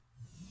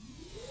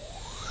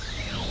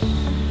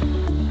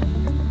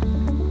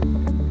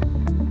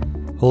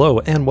Hello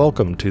and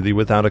welcome to the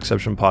Without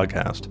Exception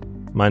podcast.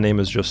 My name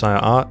is Josiah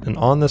Ott, and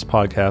on this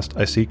podcast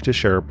I seek to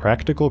share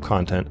practical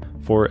content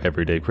for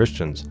everyday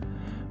Christians.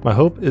 My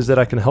hope is that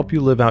I can help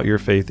you live out your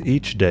faith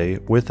each day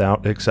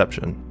without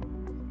exception.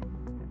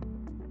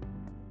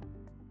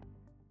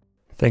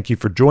 Thank you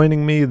for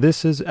joining me.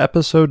 This is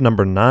episode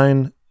number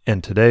 9,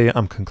 and today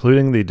I'm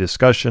concluding the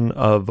discussion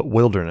of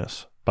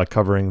wilderness by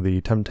covering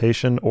the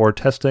temptation or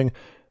testing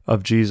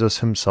of Jesus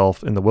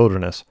himself in the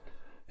wilderness.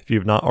 If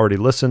you've not already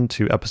listened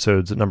to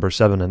episodes number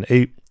 7 and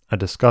 8, I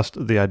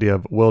discussed the idea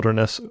of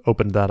wilderness,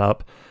 opened that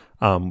up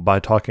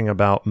by talking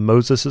about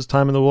Moses'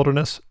 time in the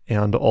wilderness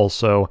and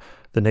also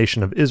the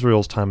nation of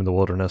Israel's time in the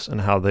wilderness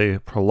and how they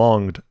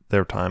prolonged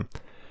their time.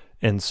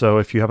 And so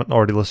if you haven't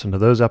already listened to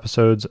those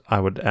episodes, I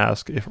would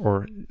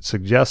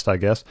suggest,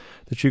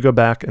 that you go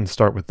back and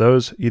start with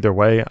those. Either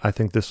way, I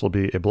think this will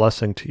be a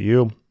blessing to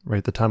you.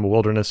 Right, the time of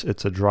wilderness,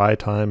 it's a dry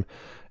time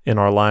in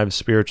our lives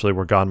spiritually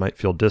where God might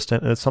feel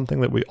distant, and it's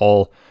something that we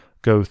all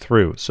go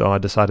through. So I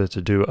decided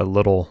to do a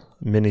little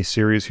mini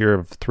series here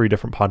of 3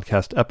 different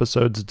podcast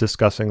episodes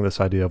discussing this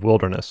idea of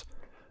wilderness.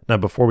 Now,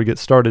 before we get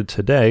started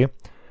today,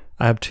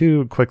 I have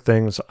 2 quick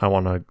things I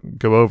want to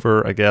go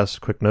over,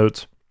 quick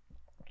notes.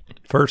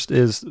 First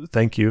is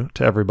thank you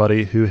to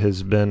everybody who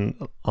has been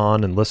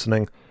on and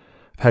listening.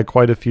 I've had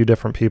quite a few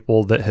different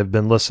people that have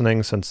been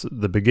listening since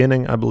the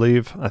beginning, I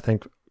believe. I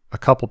think a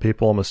couple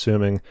people, I'm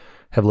assuming,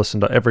 have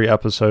listened to every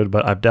episode,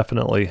 but I've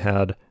definitely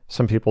had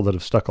some people that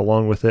have stuck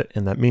along with it,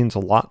 and that means a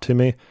lot to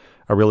me.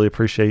 I really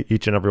appreciate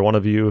each and every one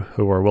of you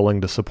who are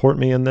willing to support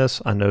me in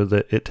this. I know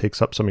that it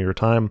takes up some of your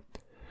time,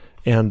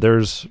 and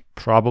there's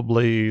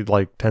probably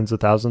like tens of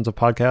thousands of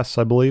podcasts,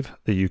 I believe,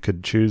 that you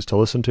could choose to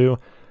listen to,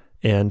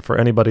 and for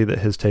anybody that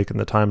has taken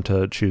the time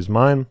to choose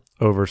mine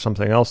over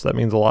something else, that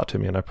means a lot to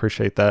me, and I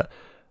appreciate that.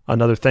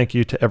 Another thank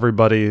you to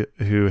everybody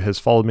who has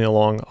followed me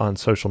along on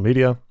social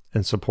media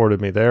and supported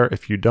me there.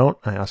 If you don't,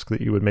 I ask that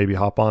you would maybe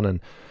hop on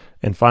and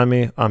find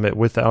me. I'm at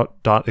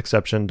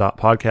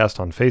without.exception.podcast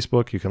on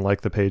Facebook. You can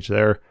like the page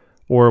there,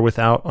 or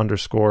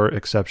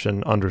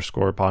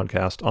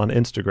without_exception_podcast on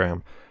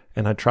Instagram.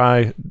 And I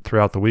try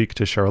throughout the week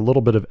to share a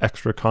little bit of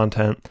extra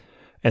content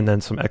and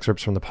then some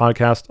excerpts from the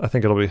podcast. I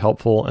think it'll be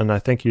helpful, and I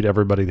thank you to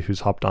everybody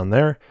who's hopped on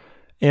there.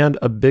 And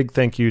a big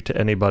thank you to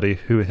anybody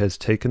who has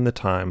taken the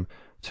time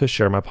to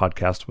share my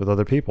podcast with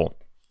other people.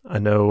 I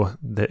know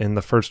that in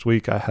the first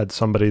week, I had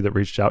somebody that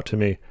reached out to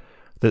me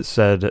that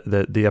said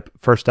that the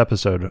first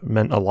episode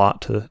meant a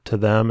lot to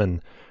them.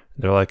 And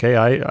they're like, hey,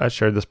 I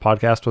shared this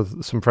podcast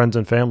with some friends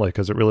and family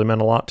because it really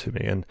meant a lot to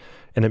me. And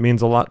it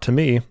means a lot to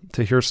me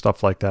to hear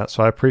stuff like that.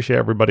 So I appreciate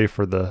everybody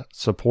for the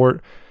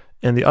support.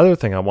 And the other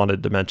thing I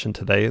wanted to mention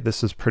today,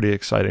 this is pretty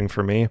exciting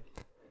for me,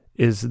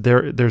 is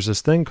there's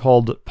this thing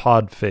called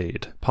pod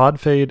fade. Pod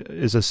fade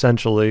is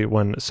essentially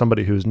when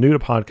somebody who's new to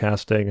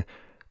podcasting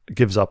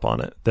gives up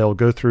on it. They'll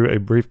go through a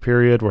brief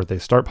period where they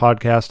start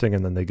podcasting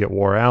and then they get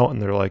wore out and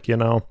they're like,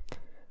 I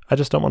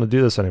just don't want to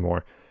do this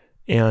anymore.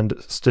 And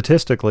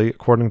statistically,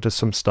 according to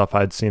some stuff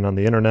I'd seen on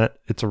the internet,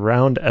 it's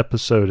around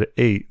episode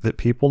 8 that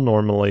people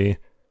normally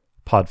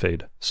pod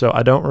fade. So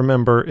I don't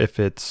remember if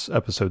it's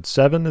episode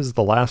 7 is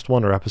the last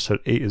one or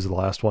episode 8 is the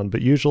last one,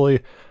 but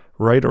usually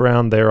right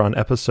around there on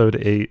episode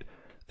 8,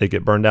 they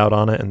get burned out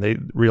on it and they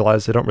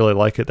realize they don't really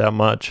like it that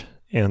much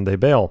and they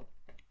bail.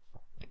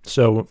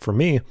 So for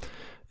me,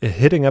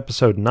 hitting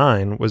episode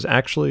 9 was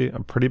actually a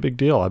pretty big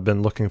deal. I've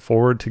been looking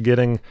forward to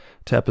getting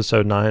to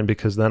episode 9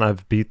 because then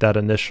I've beat that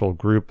initial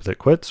group that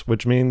quits,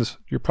 which means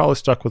you're probably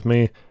stuck with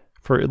me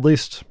for at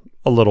least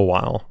a little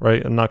while,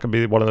 right? I'm not going to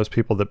be one of those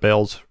people that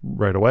bails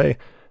right away.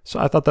 So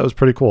I thought that was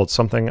pretty cool. It's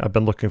something I've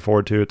been looking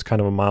forward to. It's kind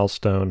of a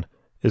milestone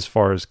as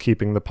far as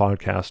keeping the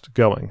podcast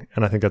going,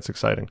 and I think that's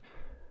exciting.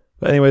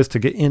 But anyways, to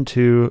get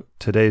into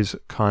today's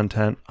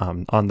content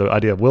on the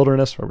idea of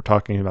wilderness, where we're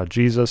talking about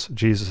Jesus'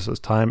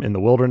 time in the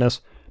wilderness,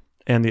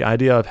 and the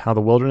idea of how the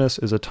wilderness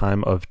is a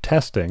time of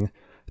testing.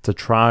 It's a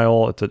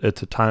trial.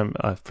 It's a time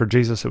for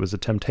Jesus. It was a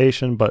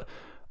temptation, but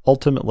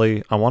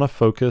ultimately, I want to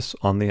focus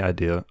on the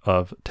idea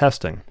of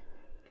testing.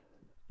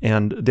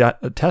 And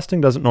the testing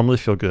doesn't normally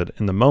feel good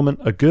in the moment.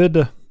 A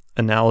good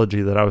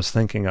analogy that I was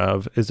thinking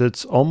of is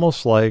it's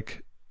almost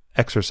like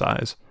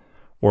exercise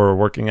or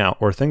working out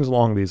or things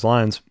along these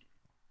lines,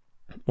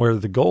 where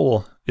the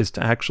goal is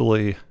to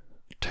actually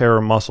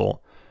tear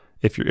muscle.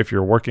 If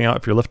you're working out,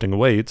 if you're lifting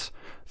weights,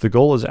 the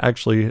goal is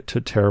actually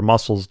to tear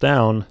muscles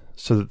down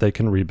so that they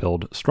can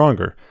rebuild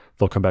stronger.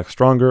 They'll come back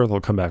stronger. They'll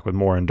come back with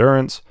more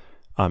endurance,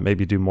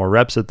 maybe do more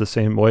reps at the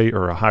same weight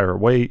or a higher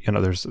weight.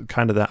 There's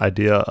kind of that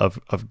idea of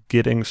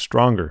getting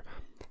stronger.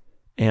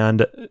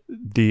 And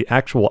the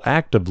actual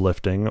act of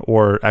lifting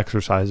or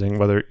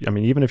exercising,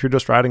 even if you're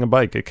just riding a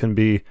bike, it can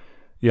be,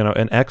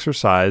 an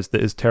exercise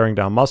that is tearing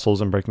down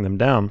muscles and breaking them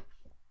down.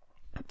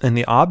 And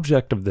the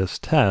object of this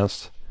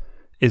test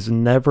is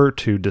never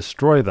to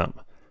destroy them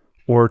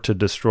or to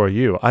destroy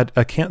you.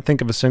 I can't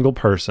think of a single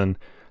person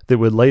that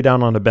would lay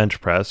down on a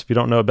bench press. If you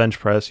don't know a bench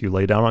press, you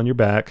lay down on your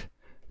back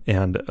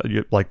and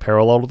you're like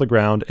parallel to the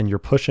ground and you're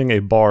pushing a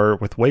bar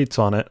with weights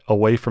on it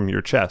away from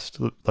your chest,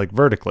 like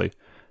vertically.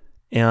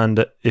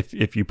 And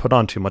if you put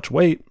on too much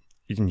weight,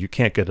 you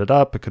can't get it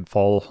up. It could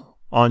fall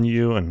on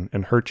you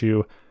and hurt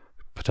you,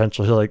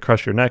 potentially like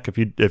crush your neck if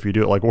you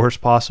do it like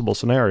worst possible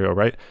scenario,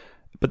 right?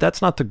 But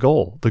that's not the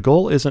goal. The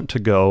goal isn't to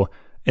go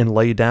and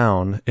lay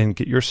down and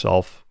get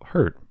yourself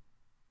hurt.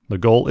 The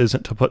goal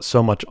isn't to put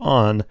so much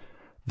on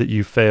that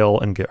you fail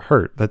and get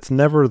hurt. That's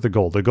never the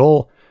goal. The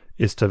goal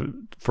is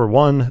to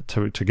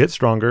get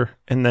stronger,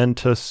 and then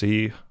to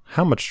see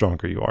how much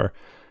stronger you are.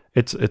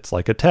 It's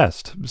like a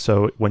test.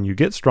 So when you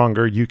get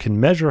stronger, you can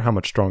measure how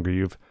much stronger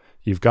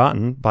you've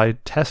gotten by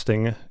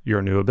testing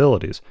your new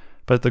abilities.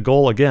 But the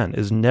goal, again,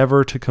 is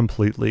never to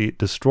completely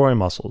destroy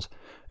muscles.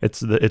 It's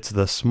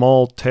the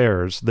small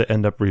tears that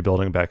end up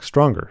rebuilding back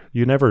stronger.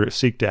 You never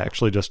seek to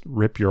actually just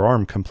rip your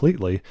arm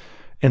completely.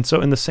 And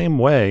so in the same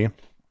way,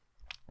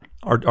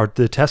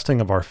 the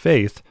testing of our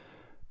faith,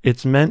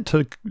 it's meant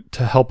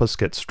to help us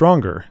get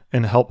stronger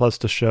and help us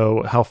to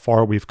show how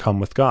far we've come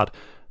with God.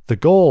 The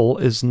goal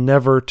is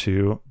never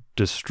to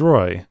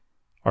destroy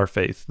our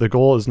faith. The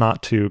goal is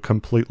not to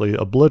completely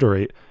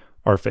obliterate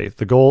our faith.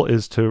 The goal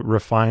is to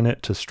refine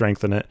it, to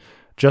strengthen it,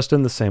 just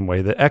in the same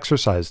way that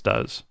exercise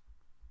does.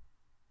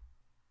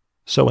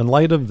 So in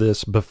light of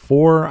this,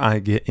 before I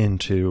get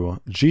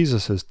into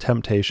Jesus'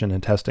 temptation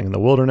and testing in the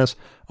wilderness,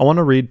 I want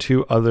to read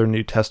 2 other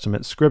New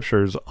Testament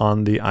scriptures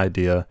on the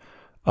idea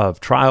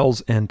of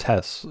trials and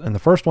tests. And the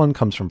first one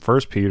comes from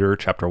 1 Peter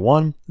chapter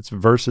 1. It's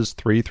verses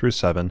 3 through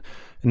 7.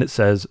 And it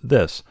says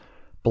this: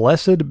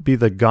 "Blessed be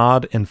the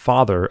God and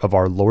Father of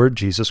our Lord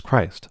Jesus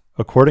Christ.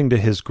 According to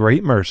his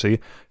great mercy,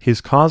 he's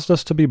caused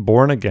us to be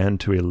born again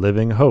to a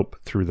living hope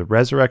through the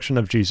resurrection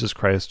of Jesus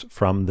Christ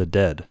from the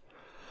dead,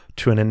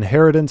 to an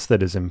inheritance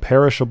that is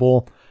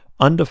imperishable,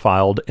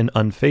 undefiled, and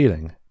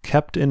unfading,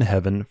 kept in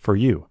heaven for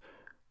you,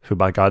 who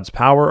by God's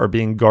power are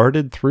being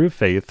guarded through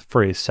faith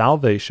for a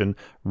salvation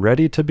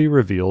ready to be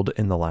revealed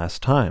in the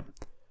last time.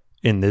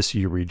 In this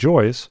you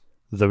rejoice,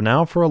 though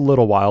now for a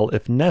little while,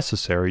 if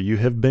necessary, you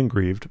have been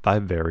grieved by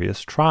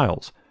various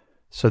trials,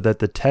 so that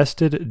the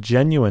tested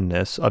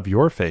genuineness of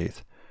your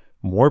faith,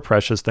 more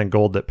precious than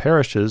gold that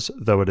perishes,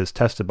 though it is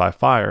tested by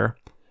fire,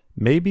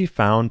 may be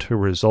found to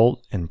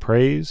result in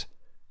praise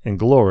and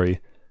glory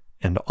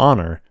and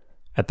honor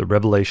at the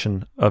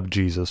revelation of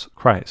Jesus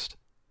Christ."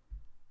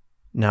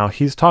 Now,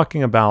 he's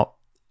talking about,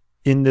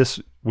 in this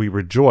we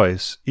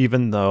rejoice,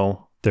 even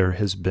though there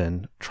has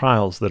been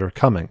trials that are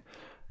coming.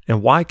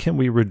 And why can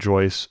we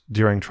rejoice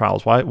during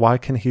trials? Why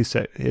can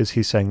is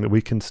he saying that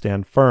we can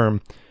stand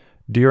firm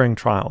during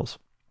trials?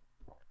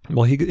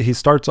 Well, he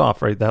starts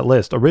off, right, that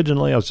list.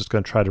 Originally, I was just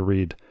going to try to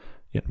read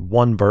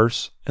one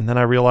verse, and then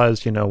I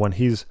realized, when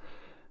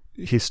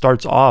he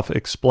starts off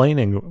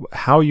explaining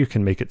how you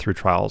can make it through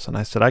trials, and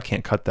I said, I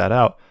can't cut that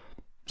out.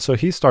 So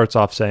he starts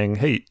off saying,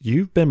 hey,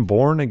 you've been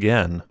born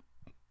again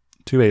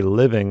to a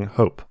living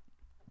hope.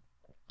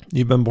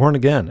 You've been born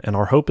again, and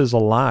our hope is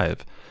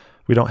alive.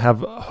 We don't have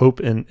hope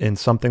in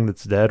something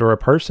that's dead or a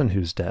person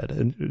who's dead.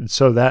 And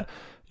so that,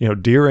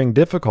 during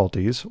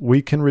difficulties,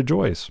 we can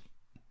rejoice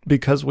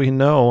because we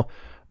know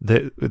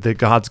that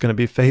God's going to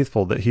be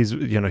faithful, that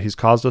he's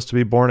caused us to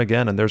be born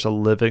again, and there's a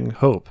living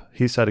hope.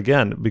 He said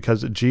again,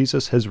 because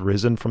Jesus has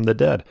risen from the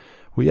dead.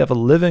 We have a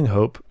living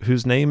hope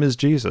whose name is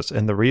Jesus,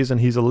 and the reason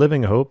he's a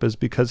living hope is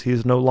because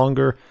he's no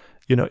longer,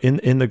 in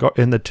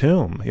the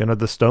tomb.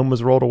 The stone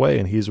was rolled away,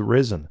 and he's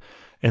risen,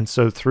 and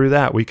so through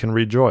that we can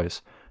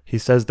rejoice. He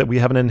says that we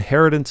have an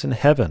inheritance in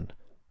heaven,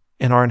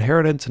 and our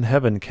inheritance in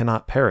heaven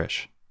cannot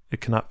perish.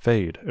 It cannot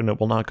fade, and it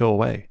will not go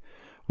away.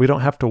 We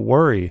don't have to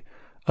worry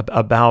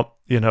about,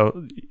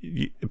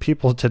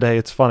 people today.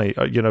 It's funny,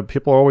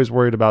 people are always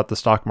worried about the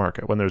stock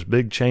market when there's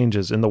big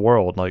changes in the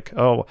world, like,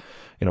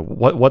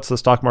 what's the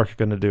stock market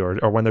going to do?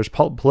 Or when there's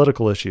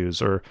political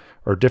issues or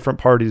different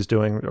parties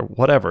doing or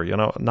whatever,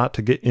 not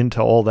to get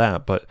into all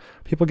that, but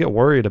people get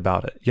worried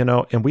about it,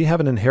 and we have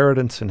an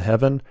inheritance in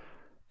heaven,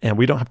 and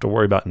we don't have to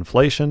worry about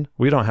inflation.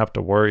 We don't have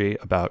to worry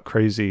about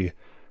crazy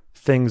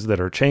things that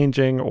are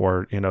changing,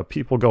 or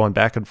people going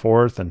back and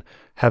forth and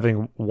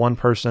having one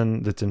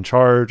person that's in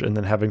charge and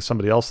then having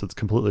somebody else that's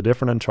completely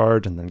different in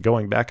charge and then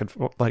going back and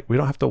forth. Like, we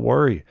don't have to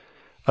worry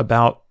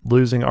about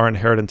losing our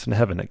inheritance in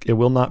heaven. It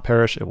will not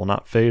perish. It will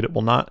not fade. It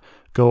will not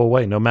go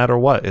away. No matter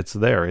what, it's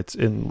there. It's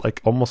in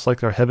almost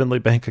like our heavenly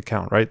bank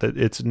account, right? That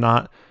it's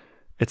not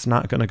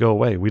going to go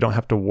away. We don't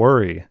have to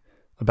worry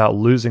about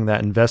losing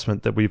that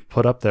investment that we've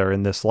put up there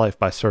in this life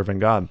by serving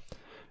God.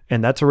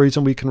 And that's a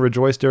reason we can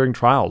rejoice during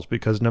trials,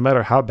 because no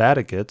matter how bad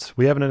it gets,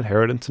 we have an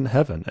inheritance in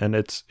heaven, and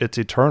it's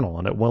eternal,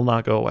 and it will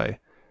not go away.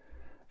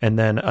 And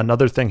then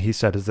another thing he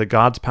said is that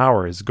God's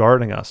power is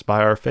guarding us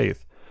by our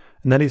faith.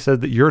 And then he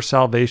said that your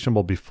salvation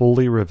will be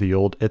fully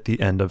revealed at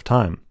the end of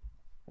time,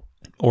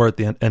 or at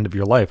the end of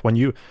your life. When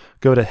you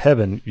go to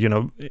heaven,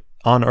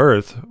 on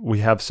earth, we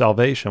have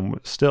salvation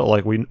still.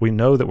 Like, we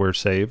know that we're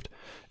saved.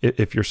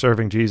 If you're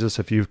serving Jesus,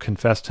 if you've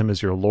confessed him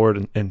as your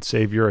Lord and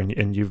Savior,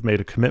 and you've made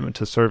a commitment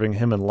to serving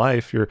him in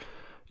life,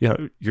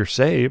 you're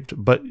saved.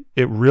 But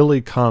it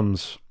really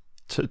comes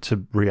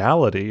to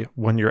reality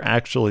when you're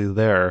actually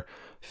there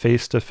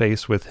face to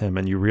face with him,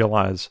 and you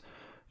realize,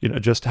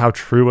 just how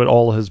true it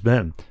all has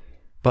been.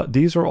 But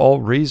these are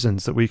all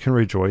reasons that we can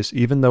rejoice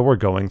even though we're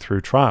going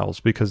through trials,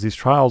 because these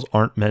trials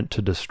aren't meant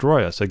to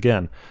destroy us.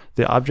 Again,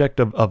 the object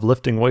of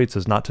lifting weights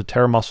is not to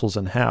tear muscles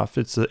in half.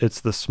 It's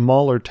the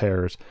smaller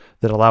tears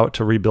that allow it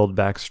to rebuild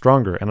back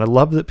stronger. And I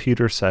love that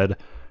Peter said,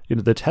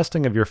 the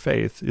testing of your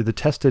faith, the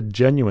tested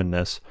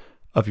genuineness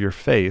of your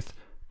faith,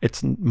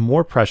 it's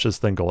more precious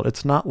than gold.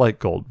 It's not like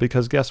gold,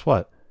 because guess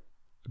what?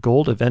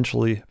 Gold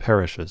eventually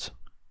perishes.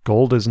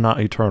 Gold is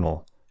not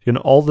eternal.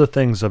 All the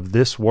things of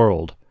this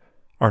world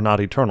are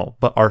not eternal,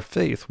 but our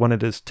faith, when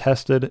it is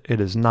tested,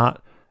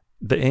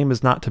 the aim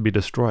is not to be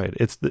destroyed.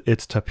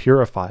 It's to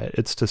purify it.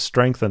 It's to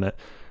strengthen it.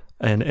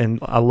 And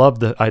I love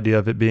the idea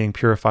of it being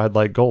purified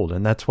like gold.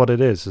 And that's what it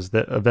is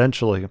that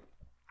eventually,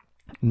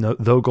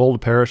 though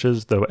gold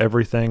perishes, though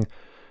everything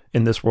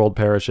in this world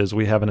perishes,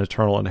 we have an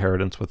eternal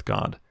inheritance with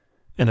God.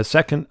 And a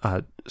second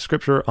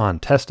scripture on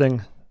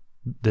testing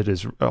that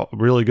is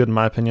really good in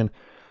my opinion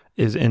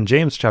is in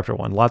James chapter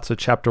 1. Lots of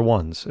chapter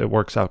 1s. It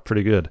works out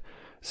pretty good. It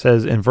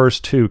says in verse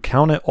 2,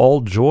 "Count it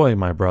all joy,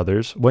 my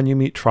brothers, when you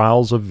meet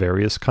trials of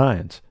various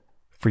kinds.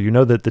 For you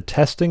know that the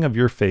testing of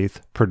your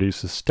faith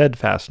produces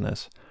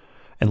steadfastness.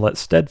 And let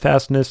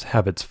steadfastness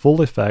have its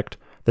full effect,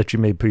 that you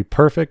may be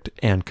perfect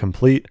and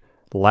complete,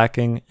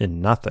 lacking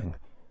in nothing."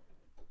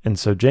 And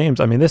so James,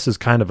 this is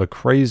kind of a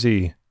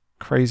crazy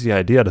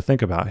idea to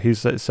think about. He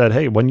said,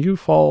 hey, when you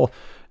fall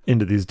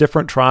into these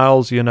different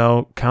trials,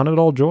 count it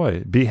all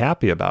joy. Be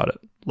happy about it.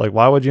 Like,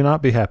 why would you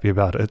not be happy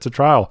about it? It's a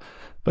trial.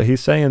 But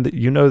he's saying that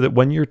that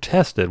when you're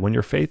tested, when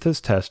your faith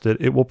is tested,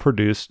 it will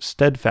produce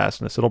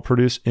steadfastness. It'll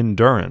produce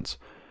endurance.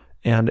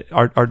 And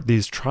are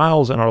these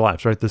trials in our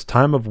lives, right? This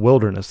time of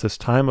wilderness, this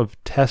time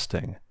of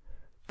testing,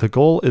 the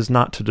goal is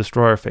not to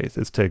destroy our faith.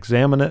 It's to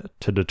examine it,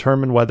 to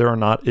determine whether or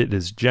not it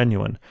is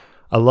genuine.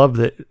 I love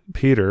that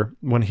Peter,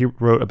 when he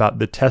wrote about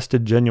the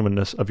tested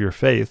genuineness of your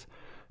faith,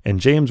 and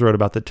James wrote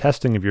about the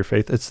testing of your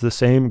faith, it's the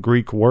same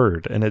Greek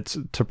word, and it's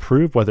to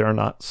prove whether or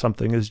not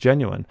something is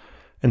genuine.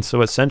 And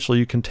so essentially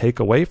you can take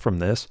away from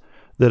this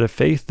that a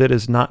faith that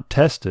is not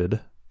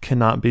tested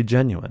cannot be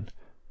genuine.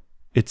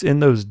 It's in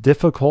those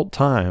difficult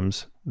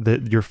times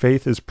that your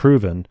faith is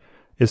proven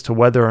as to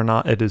whether or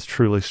not it is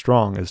truly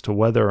strong, as to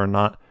whether or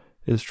not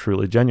it is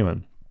truly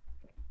genuine.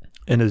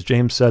 And as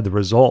James said, the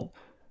result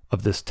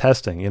of this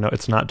testing,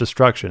 it's not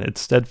destruction, it's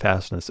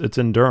steadfastness, it's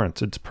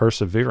endurance, it's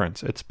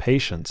perseverance, it's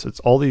patience, it's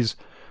all these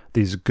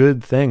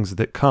good things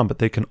that come, but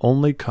they can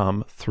only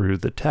come through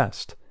the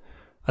test.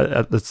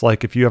 It's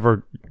like if you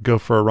ever go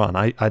for a run.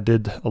 I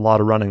did a lot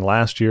of running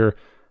last year.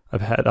 I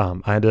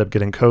ended up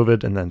getting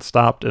COVID and then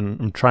stopped, and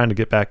I'm trying to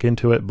get back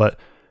into it. But,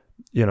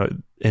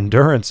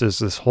 endurance is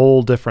this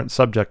whole different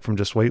subject from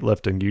just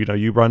weightlifting.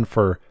 You run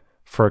for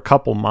a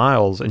couple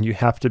miles and you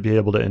have to be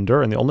able to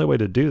endure. And the only way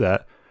to do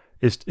that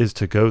is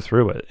to go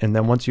through it. And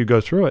then once you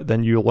go through it,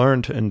 then you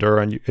learn to endure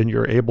and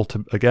you're able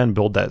to, again,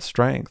 build that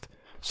strength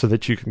so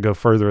that you can go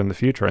further in the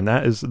future. And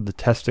that is the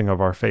testing of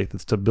our faith.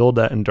 It's to build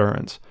that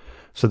endurance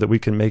so that we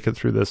can make it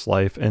through this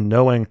life, and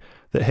knowing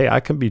that, hey, I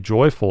can be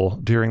joyful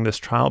during this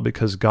trial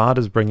because God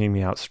is bringing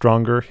me out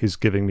stronger. He's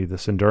giving me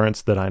this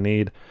endurance that I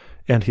need,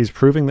 and he's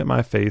proving that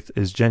my faith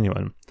is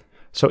genuine.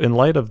 So in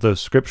light of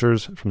those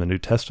scriptures from the New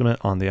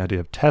Testament on the idea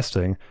of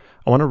testing,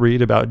 I want to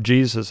read about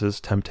Jesus's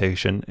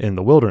temptation in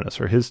the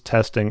wilderness, or his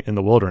testing in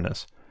the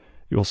wilderness.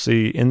 You'll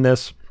see in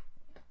this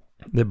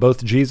that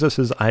both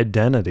Jesus's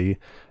identity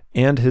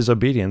and his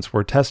obedience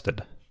were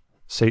tested.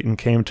 Satan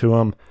came to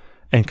him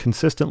and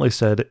consistently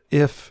said,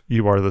 "If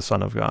you are the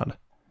Son of God."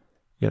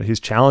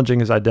 He's challenging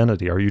his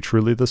identity. Are you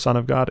truly the Son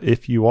of God?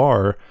 If you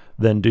are,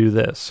 then do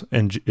this.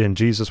 And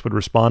Jesus would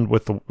respond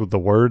with the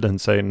word and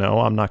say,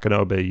 "No, I'm not going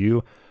to obey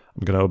you.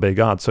 I'm going to obey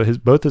God." So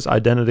both his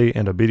identity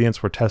and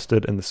obedience were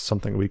tested, and this is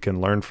something we can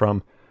learn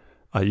from.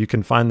 You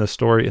can find this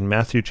story in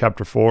Matthew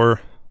chapter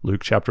 4,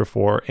 Luke chapter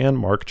 4, and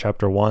Mark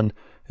chapter 1.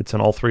 It's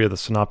in all three of the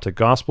Synoptic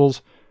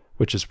Gospels,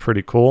 which is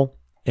pretty cool.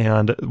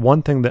 And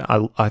one thing that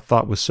I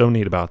thought was so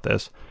neat about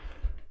this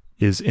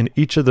is in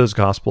each of those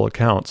gospel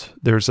accounts,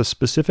 there's a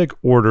specific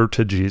order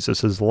to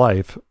Jesus's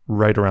life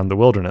right around the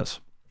wilderness.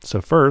 So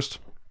first,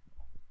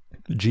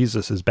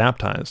 Jesus is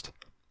baptized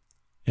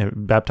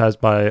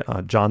by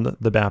John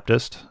the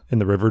Baptist in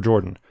the River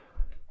Jordan.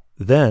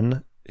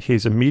 Then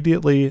he's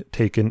immediately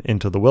taken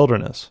into the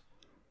wilderness.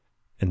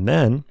 And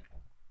then,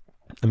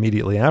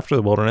 immediately after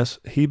the wilderness,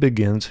 he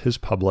begins his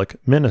public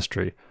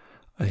ministry.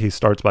 He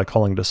starts by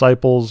calling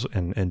disciples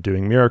and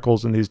doing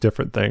miracles and these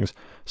different things.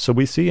 So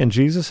we see in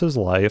Jesus'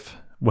 life,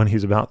 when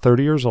he's about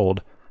 30 years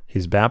old,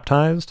 he's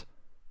baptized,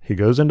 he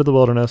goes into the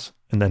wilderness,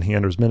 and then he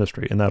enters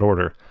ministry in that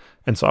order.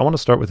 And so I want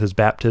to start with his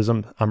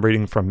baptism. I'm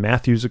reading from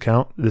Matthew's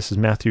account. This is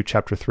Matthew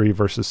chapter 3,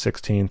 verses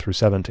 16 through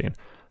 17. It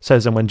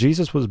says, "And when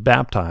Jesus was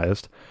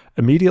baptized,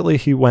 immediately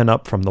he went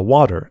up from the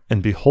water,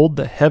 and behold,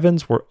 the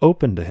heavens were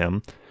opened to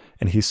him,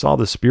 and he saw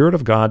the Spirit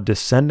of God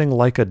descending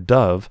like a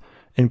dove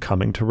and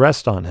coming to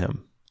rest on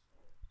him.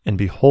 And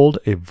behold,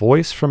 a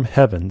voice from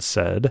heaven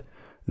said,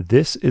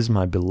 'This is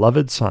my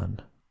beloved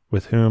Son,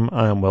 with whom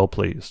I am well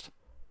pleased.'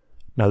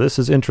 Now, this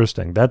is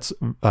interesting. That's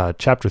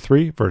chapter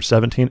 3, verse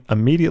 17.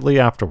 Immediately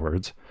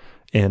afterwards,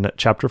 in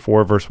chapter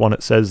 4, verse 1,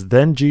 it says,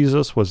 "Then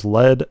Jesus was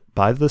led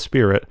by the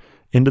Spirit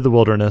into the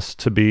wilderness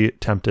to be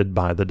tempted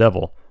by the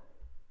devil."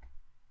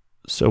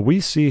 So we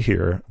see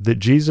here that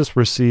Jesus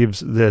receives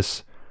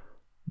this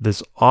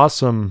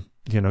awesome,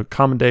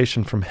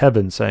 commendation from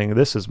heaven saying,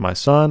 "This is my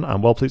son,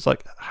 I'm well pleased."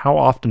 Like, how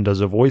often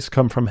does a voice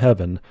come from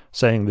heaven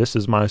saying, "This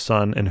is my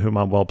son in whom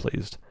I'm well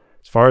pleased"?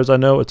 As far as I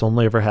know, it's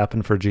only ever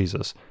happened for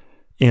Jesus.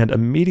 And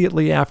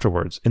immediately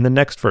afterwards, in the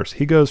next verse,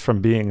 he goes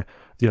from being,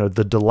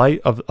 the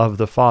delight of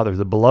the Father,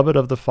 the beloved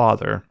of the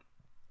Father,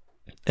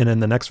 and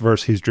in the next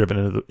verse, he's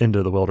driven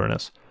into the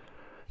wilderness.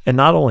 And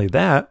not only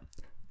that,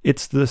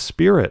 it's the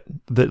Spirit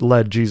that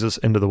led Jesus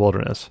into the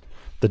wilderness.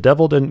 The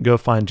devil didn't go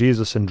find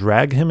Jesus and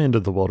drag him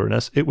into the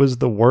wilderness. It was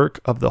the work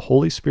of the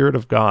Holy Spirit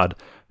of God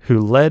who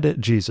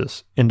led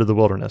Jesus into the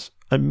wilderness.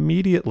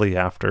 Immediately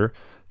after,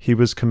 he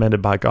was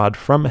commended by God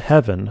from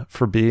heaven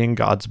for being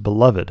God's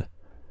beloved.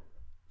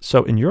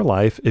 So in your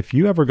life, if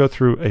you ever go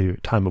through a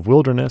time of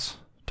wilderness,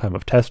 time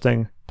of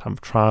testing, time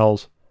of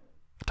trials,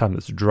 a time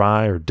that's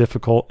dry or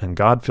difficult, and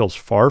God feels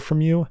far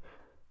from you,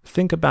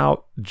 think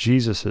about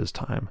Jesus's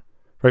time.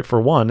 Right?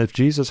 For one, if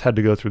Jesus had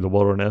to go through the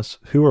wilderness,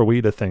 who are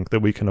we to think that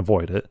we can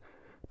avoid it?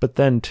 But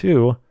then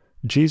two,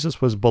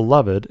 Jesus was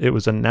beloved. It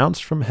was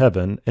announced from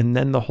heaven, and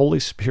then the Holy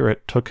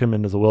Spirit took him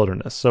into the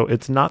wilderness. So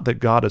it's not that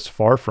God is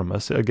far from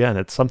us. Again,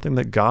 it's something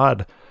that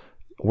God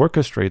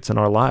orchestrates in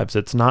our lives.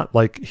 It's not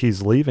like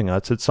he's leaving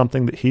us. It's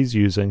something that he's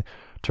using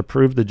to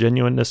prove the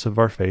genuineness of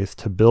our faith,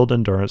 to build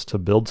endurance, to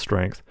build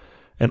strength,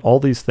 and all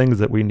these things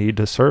that we need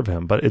to serve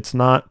him. But it's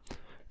not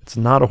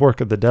a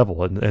work of the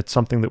devil, and it's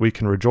something that we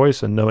can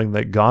rejoice in, knowing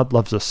that God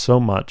loves us so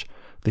much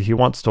that he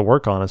wants to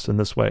work on us in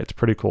this way. It's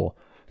pretty cool.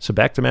 So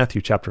back to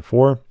Matthew chapter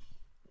 4,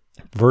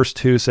 verse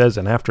 2 says,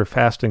 "And after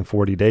fasting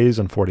 40 days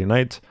and 40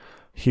 nights,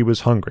 he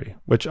was hungry,"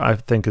 which I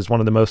think is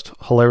one of the most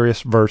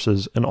hilarious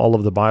verses in all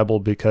of the Bible,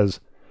 because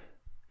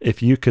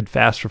if you could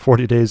fast for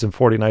 40 days and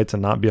 40 nights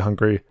and not be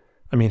hungry,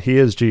 I mean, he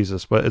is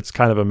Jesus, but it's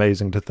kind of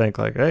amazing to think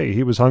like, hey,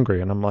 he was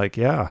hungry. And I'm like,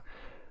 yeah,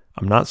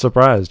 I'm not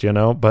surprised,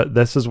 but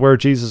this is where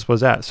Jesus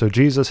was at. So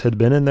Jesus had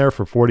been in there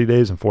for 40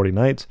 days and 40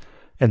 nights.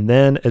 And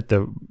then at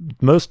the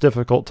most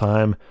difficult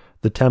time,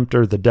 the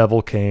tempter, the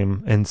devil,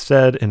 came and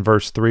said in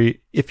verse 3,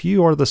 "If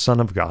you are the Son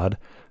of God,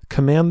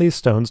 command these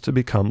stones to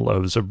become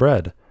loaves of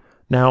bread."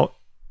 Now,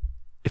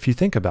 if you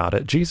think about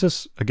it,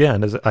 Jesus,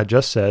 again, as I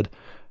just said,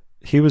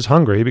 he was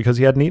hungry because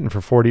he hadn't eaten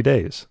for 40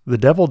 days. The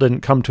devil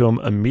didn't come to him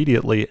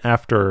immediately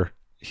after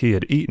he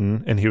had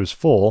eaten and he was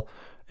full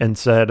and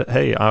said,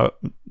 "Hey,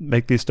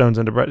 make these stones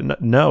into bread."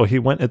 No, he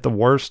went at the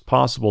worst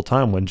possible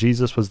time when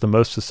Jesus was the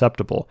most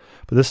susceptible.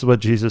 But this is what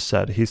Jesus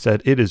said. He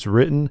said, "It is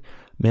written,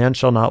 man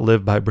shall not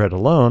live by bread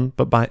alone,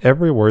 but by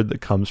every word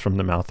that comes from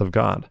the mouth of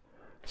God."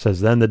 It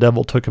says, "Then the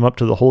devil took him up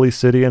to the holy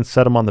city and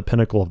set him on the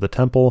pinnacle of the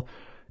temple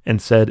and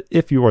said,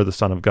 'If you are the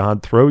Son of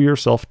God, throw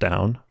yourself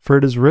down, for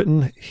it is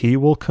written, he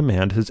will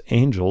command his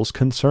angels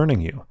concerning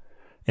you,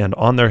 and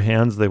on their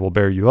hands they will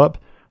bear you up,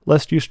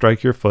 lest you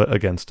strike your foot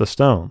against a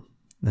stone.'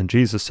 And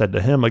Jesus said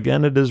to him,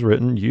 'Again it is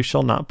written, you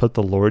shall not put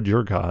the Lord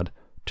your God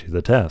to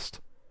the test.'"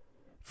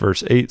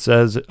 Verse 8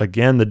 says,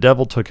 "Again the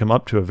devil took him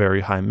up to a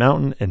very high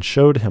mountain and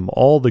showed him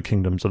all the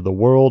kingdoms of the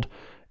world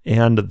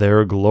and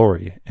their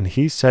glory. And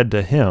he said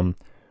to him,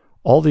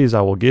 'All these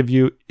I will give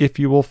you if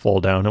you will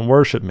fall down and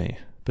worship me.'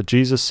 But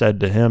Jesus said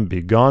to him,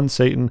 'Begone,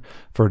 Satan,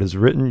 for it is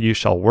written, you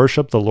shall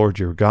worship the Lord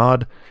your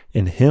God,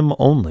 and him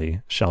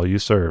only shall you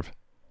serve.'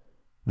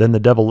 Then the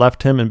devil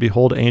left him, and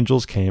behold,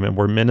 angels came and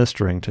were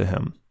ministering to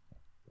him."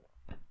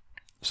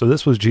 So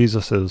this was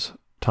Jesus's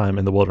time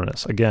in the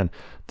wilderness. Again,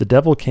 the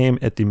devil came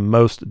at the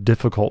most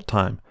difficult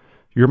time.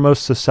 You're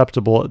most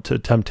susceptible to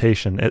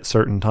temptation at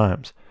certain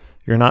times.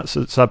 You're not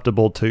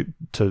susceptible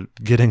to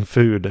getting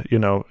food,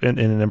 in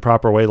an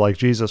improper way like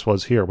Jesus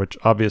was here, which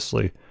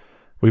obviously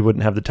we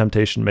wouldn't have the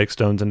temptation to make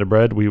stones into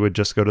bread. We would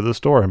just go to the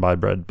store and buy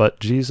bread. But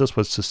Jesus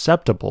was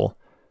susceptible,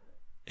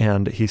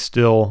 and he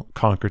still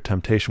conquered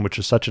temptation, which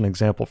is such an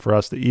example for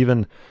us that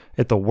even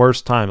at the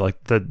worst time,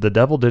 like the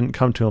devil didn't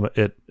come to him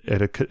at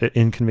an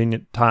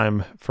inconvenient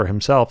time for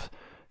himself.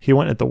 He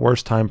went at the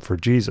worst time for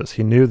Jesus.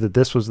 He knew that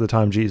this was the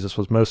time Jesus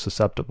was most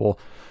susceptible,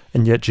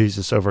 and yet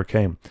Jesus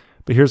overcame.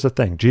 But here's the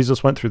thing.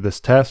 Jesus went through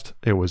this test.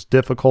 It was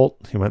difficult.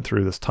 He went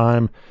through this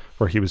time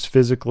where he was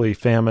physically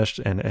famished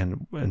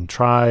and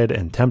tried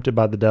and tempted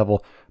by the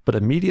devil. But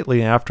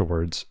immediately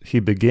afterwards, he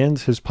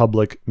begins his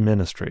public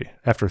ministry.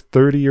 After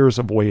 30 years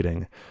of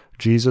waiting,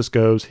 Jesus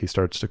goes, he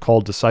starts to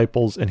call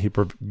disciples, and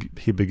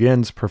he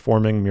begins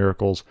performing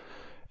miracles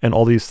and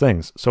all these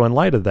things. So in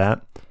light of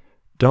that,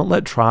 don't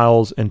let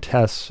trials and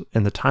tests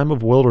in the time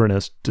of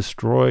wilderness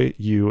destroy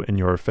you in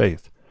your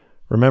faith.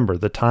 Remember,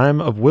 the time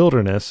of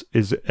wilderness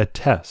is a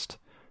test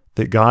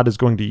that God is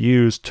going to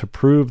use to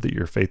prove that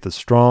your faith is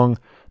strong,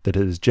 that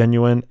it is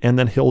genuine, and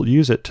then he'll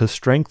use it to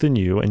strengthen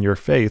you in your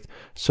faith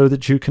so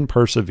that you can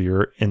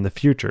persevere in the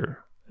future.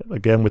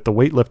 Again, with the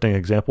weightlifting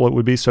example, it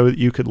would be so that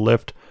you could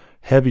lift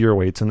heavier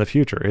weights in the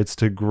future. It's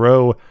to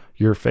grow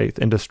your faith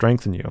and to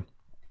strengthen you.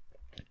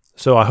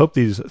 So I hope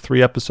these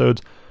 3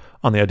 episodes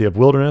on the idea of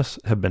wilderness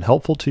have been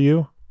helpful to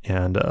you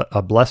and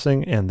a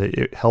blessing, and that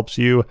it helps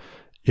you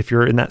if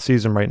you're in that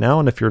season right now.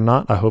 And if you're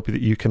not, I hope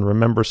that you can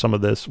remember some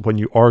of this when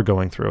you are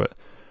going through it.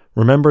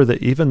 Remember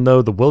that even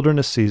though the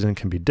wilderness season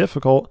can be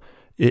difficult,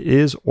 it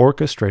is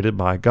orchestrated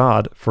by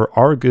God for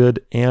our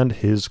good and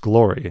His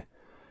glory.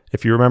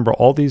 If you remember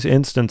all these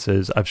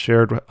instances I've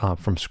shared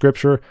from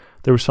Scripture,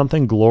 there was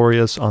something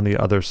glorious on the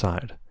other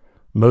side.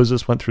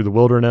 Moses went through the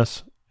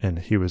wilderness, and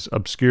he was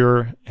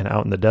obscure and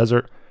out in the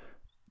desert.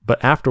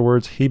 But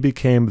afterwards, he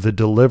became the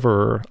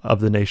deliverer of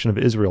the nation of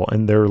Israel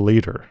and their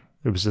leader.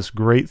 It was this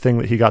great thing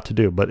that he got to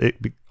do, but it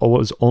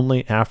was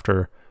only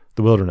after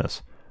the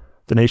wilderness.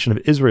 The nation of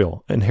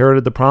Israel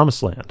inherited the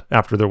promised land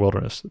after their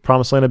wilderness. The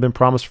promised land had been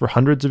promised for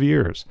hundreds of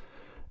years,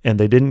 and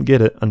they didn't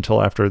get it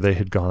until after they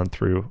had gone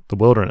through the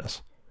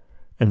wilderness.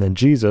 And then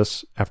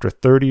Jesus, after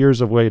 30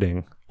 years of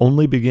waiting,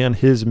 only began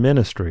his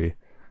ministry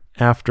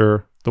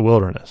after the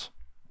wilderness.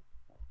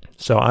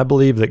 So I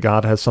believe that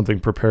God has something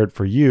prepared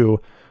for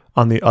you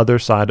on the other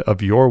side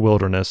of your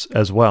wilderness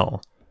as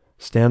well.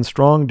 Stand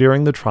strong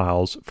during the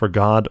trials, for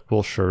God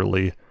will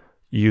surely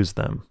use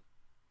them.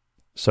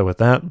 So with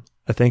that,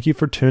 I thank you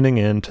for tuning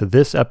in to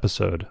this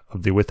episode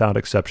of the Without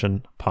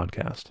Exception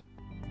podcast.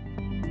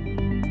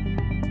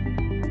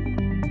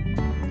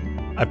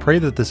 I pray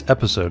that this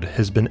episode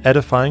has been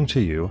edifying to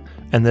you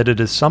and that it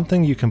is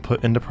something you can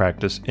put into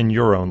practice in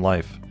your own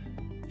life.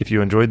 If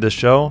you enjoyed this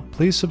show,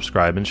 please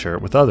subscribe and share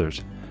it with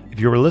others. If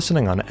you are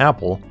listening on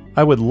Apple,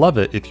 I would love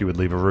it if you would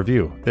leave a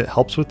review. It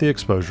helps with the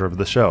exposure of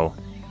the show.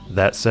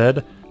 That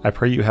said, I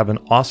pray you have an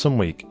awesome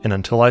week, and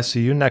until I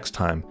see you next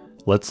time,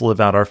 let's live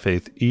out our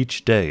faith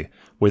each day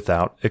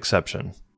without exception.